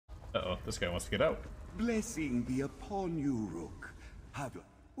Uh-oh, this guy wants to get out. Blessing be upon you, Rook.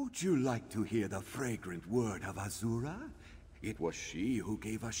 Would you like to hear the fragrant word of Azura? It was she who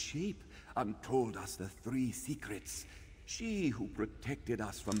gave us shape and told us the 3 secrets. She who protected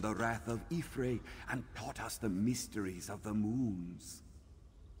us from the wrath of Ifre and taught us the mysteries of the moons.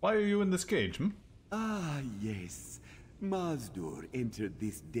 Why are you in this cage, Ah, yes. Mazdur entered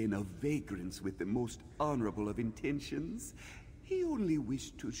this den of vagrants with the most honorable of intentions. He only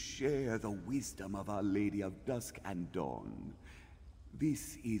wished to share the wisdom of Our Lady of Dusk and Dawn.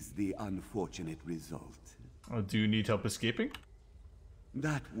 This is the unfortunate result. Do you need help escaping?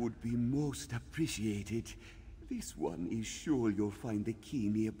 That would be most appreciated. This one is sure you'll find the key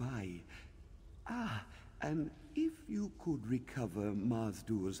nearby. Ah, and if you could recover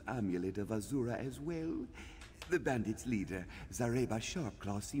Mazdur's amulet of Azura as well. The bandits' leader, Zareba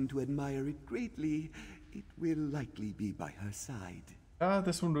Sharpclaw, seemed to admire it greatly. It will likely be by her side.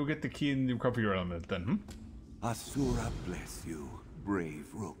 This one will get the key and recover your element then, Azura bless you, brave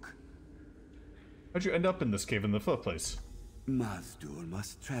Rook. How'd you end up in this cave in the first place? Mazdur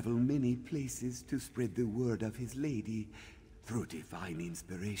must travel many places to spread the word of his lady. Through divine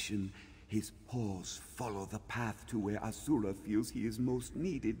inspiration, his paws follow the path to where Azura feels he is most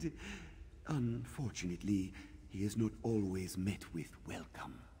needed. Unfortunately, he is not always met with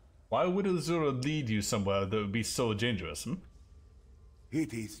welcome. Why would Azura lead you somewhere that would be so dangerous,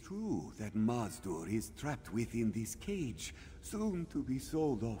 It is true that Mazdur is trapped within this cage, soon to be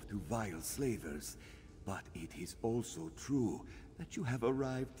sold off to vile slavers. But it is also true that you have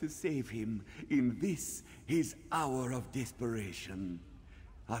arrived to save him in this, his hour of desperation.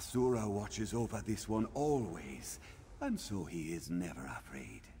 Asura watches over this one always, and so he is never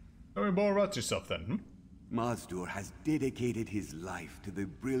afraid. Tell me more about yourself then, Mazdur has dedicated his life to the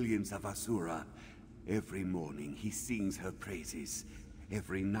brilliance of Asura. Every morning he sings her praises.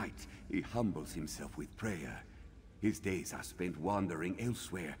 Every night he humbles himself with prayer. His days are spent wandering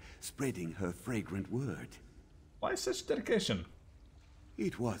elsewhere, spreading her fragrant word. Why such dedication?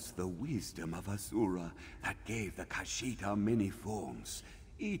 It was the wisdom of Asura that gave the Kashita many forms,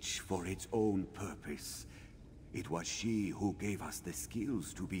 each for its own purpose. It was she who gave us the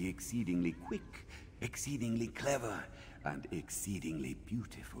skills to be exceedingly quick, exceedingly clever, and exceedingly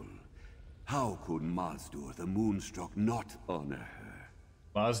beautiful. How could Mazdur the Moonstruck not honor her?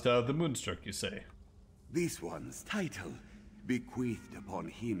 Mazda the Moonstruck, you say? This one's title, bequeathed upon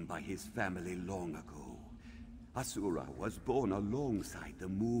him by his family long ago. Asura was born alongside the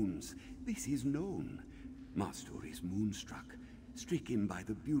moons. This is known. Mazdur is moonstruck, stricken by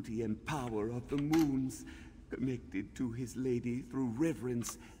the beauty and power of the moons, connected to his lady through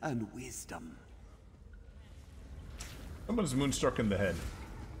reverence and wisdom. Someone's moonstruck in the head.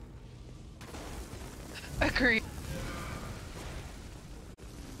 Agree.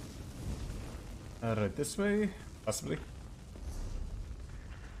 Right, this way? Possibly.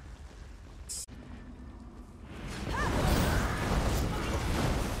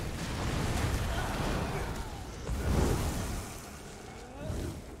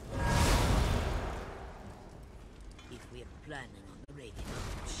 If we're planning on raiding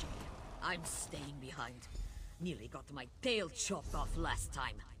Elsweyr, I'm staying behind. Nearly got my tail chopped off last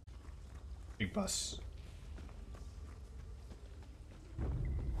time. Big bus.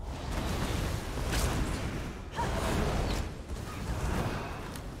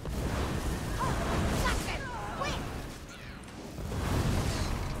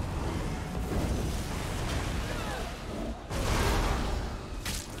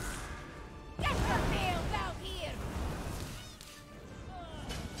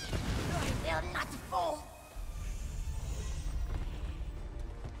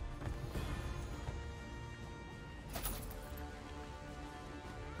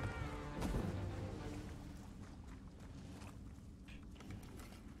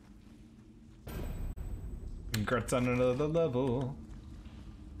 Congrats on another level.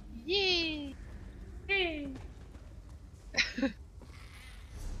 Yay! Yay!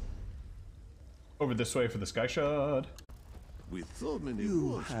 Over this way for the sky shard. With so many You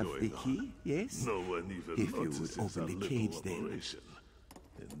wars have going the key, on, yes? no one even If you would notices open our the little cage, then. operation.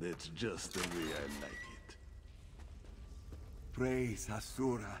 And that's just the way I like it. Praise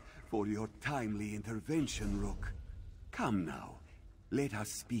Asura for your timely intervention, Rook. Come now, let us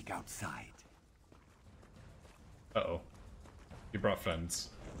speak outside. Uh-oh. You brought friends.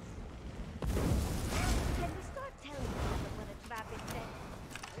 Can we start telling people when a trap is set?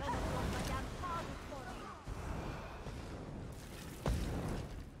 I almost lost my damn father for it.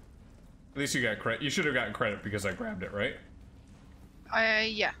 At least you got credit. You should have gotten credit because I grabbed it, right?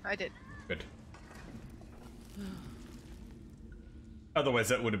 Yeah, I did. Good. Otherwise,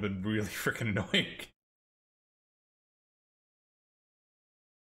 that would have been really freaking annoying.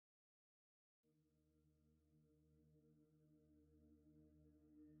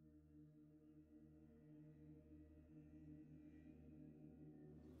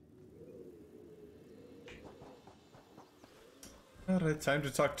 Alright, time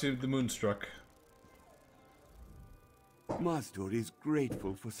to talk to the Moonstruck. Mazdur is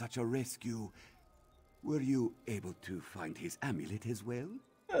grateful for such a rescue. Were you able to find his amulet as well?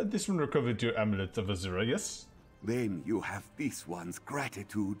 This one recovered your amulet of Azura, yes? Then you have this one's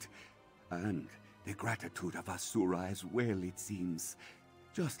gratitude. And the gratitude of Asura as well, it seems.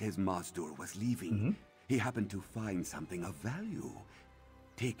 Just as Mazdur was leaving, he happened to find something of value.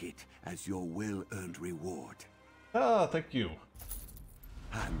 Take it as your well-earned reward. Ah, thank you.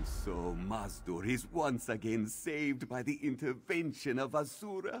 And so Mazdur is once again saved by the intervention of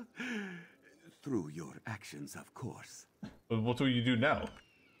Asura. Through your actions, of course. But what will you do now?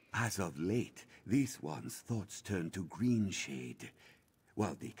 As of late, this one's thoughts turn to Greenshade.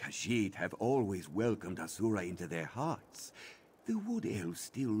 While the Khajiit have always welcomed Asura into their hearts, the Wood Elves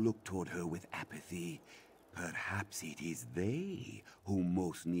still look toward her with apathy. Perhaps it is they who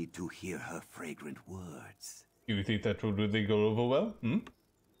most need to hear her fragrant words. You think that will really go over well?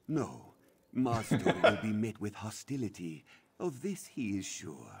 No, Mazdur will be met with hostility. Of this he is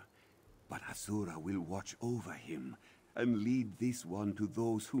sure. But Asura will watch over him and lead this one to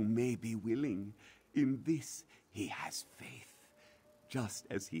those who may be willing. In this he has faith, just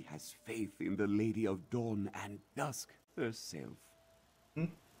as he has faith in the Lady of Dawn and Dusk herself.